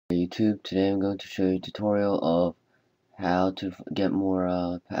YouTube. Today I'm going to show you a tutorial of how to get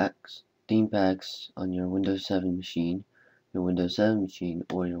more theme packs on your Windows 7 machine,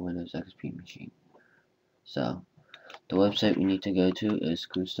 or your Windows XP machine. So, the website we need to go to is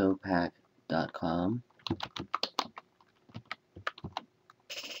CustoPack.com.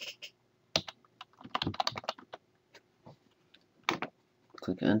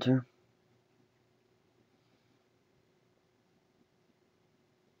 Click enter.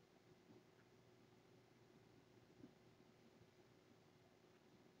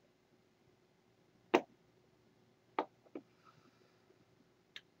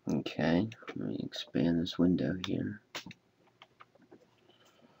 Okay, let me expand this window here.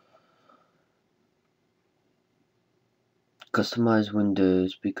 Customize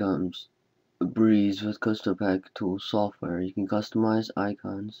Windows becomes a breeze with CustoPack tool software. You can customize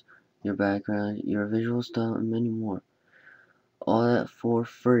icons, your background, your visual style, and many more. All that for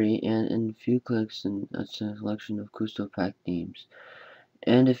free and in a few clicks and a selection of CustoPack themes.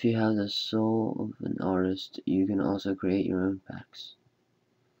 And if you have the soul of an artist, you can also create your own packs.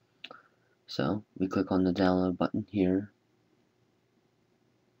 So, we click on the download button here.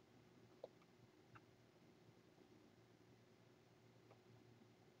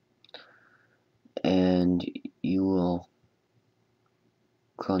 And you will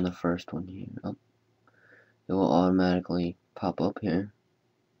click on the first one here. Oh, it will automatically pop up here.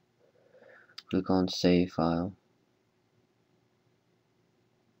 Click on Save File.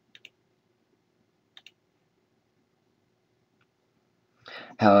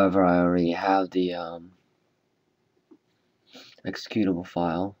 However, I already have the executable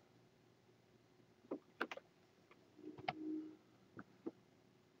file.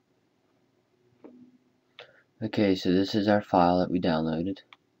 Okay, so this is our file that we downloaded.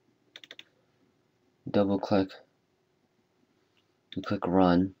 Double click. You click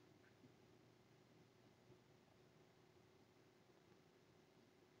Run.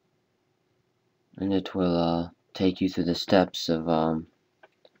 And it will take you through the steps of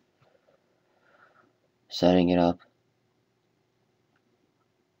setting it up.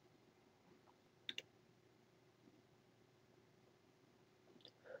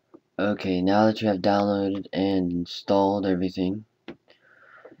 Okay, now that you have downloaded and installed everything,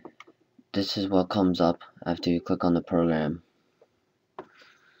 this is what comes up after you click on the program.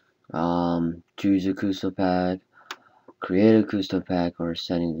 Choose a CustoPack, create a CustoPack, or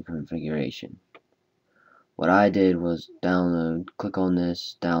setting the configuration. What I did was click on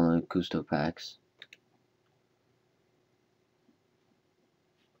this, download CustoPacks,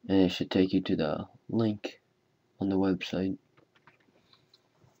 and it should take you to the link on the website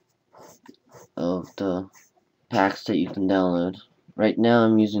of the packs that you can download. Right now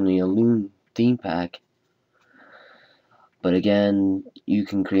I'm using the Loom theme pack, but again, you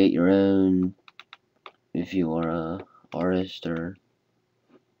can create your own if you are a artist or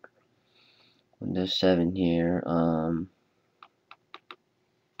Windows 7 here.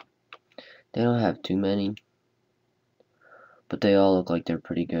 They don't have too many, but they all look like they're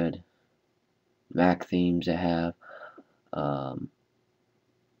pretty good. Mac themes they have, they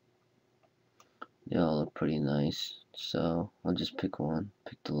all look pretty nice. So I'll just pick one.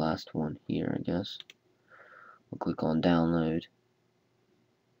 Pick the last one here, I guess. We'll click on download.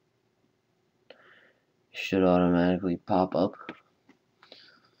 It should automatically pop up.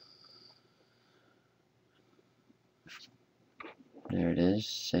 There it is,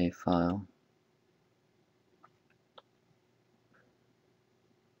 save file.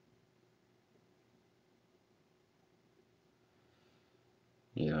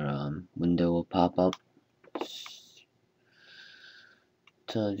 Your window will pop up.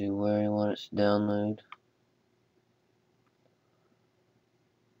 Tells you where you want it to download.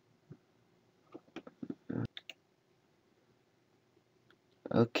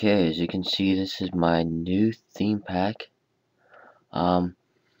 Okay, as you can see, this is my new theme pack. It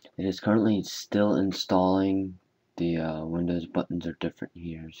is currently still installing. The Windows buttons are different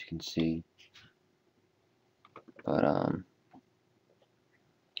here, as you can see. But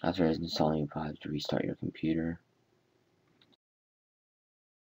after it's installing, you probably have to restart your computer.